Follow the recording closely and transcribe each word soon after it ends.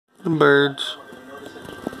The birds.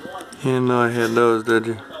 You didn't know I had those, did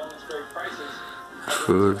you?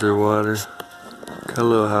 Food, their water. Got a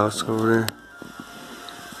little house over there.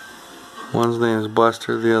 One's name is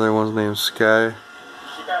Buster, the other one's name is Sky.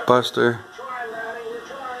 Buster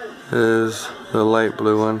is the light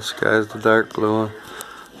blue one, Sky's the dark blue one.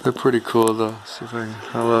 They're pretty cool though. See if I can,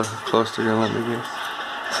 how close they're gonna let me get.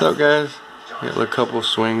 What's up, guys? Got a couple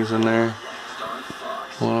swings in there.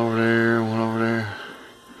 One over there, one over there.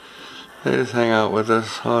 They just hang out with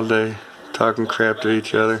us all day, talking crap to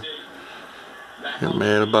each other. Get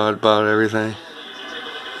mad about everything.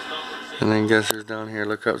 And then guess who's down here?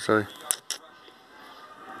 Look up, Zoe.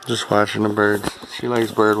 Just watching the birds. She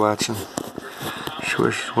likes bird watching. She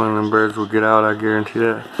wishes one of them birds would get out, I guarantee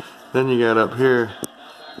that. Then you got up here,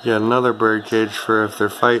 you got another bird cage for if they're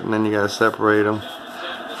fighting, then you gotta separate them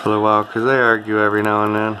for a little while, because they argue every now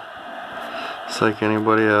and then. It's like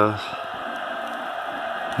anybody else.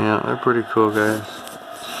 Yeah, they're pretty cool, guys.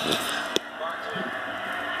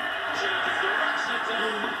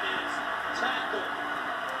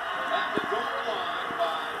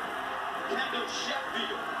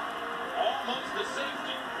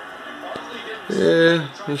 Yeah,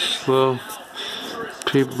 just little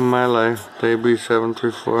people in my life.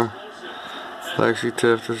 AB734. Lexi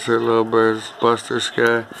Tiff, that's her little birds. Buster,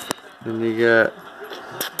 Sky. And you got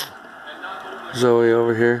Zoe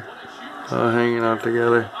over here. All hanging out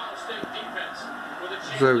together.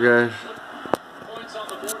 What's up, guys?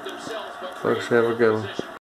 Folks, have a good one.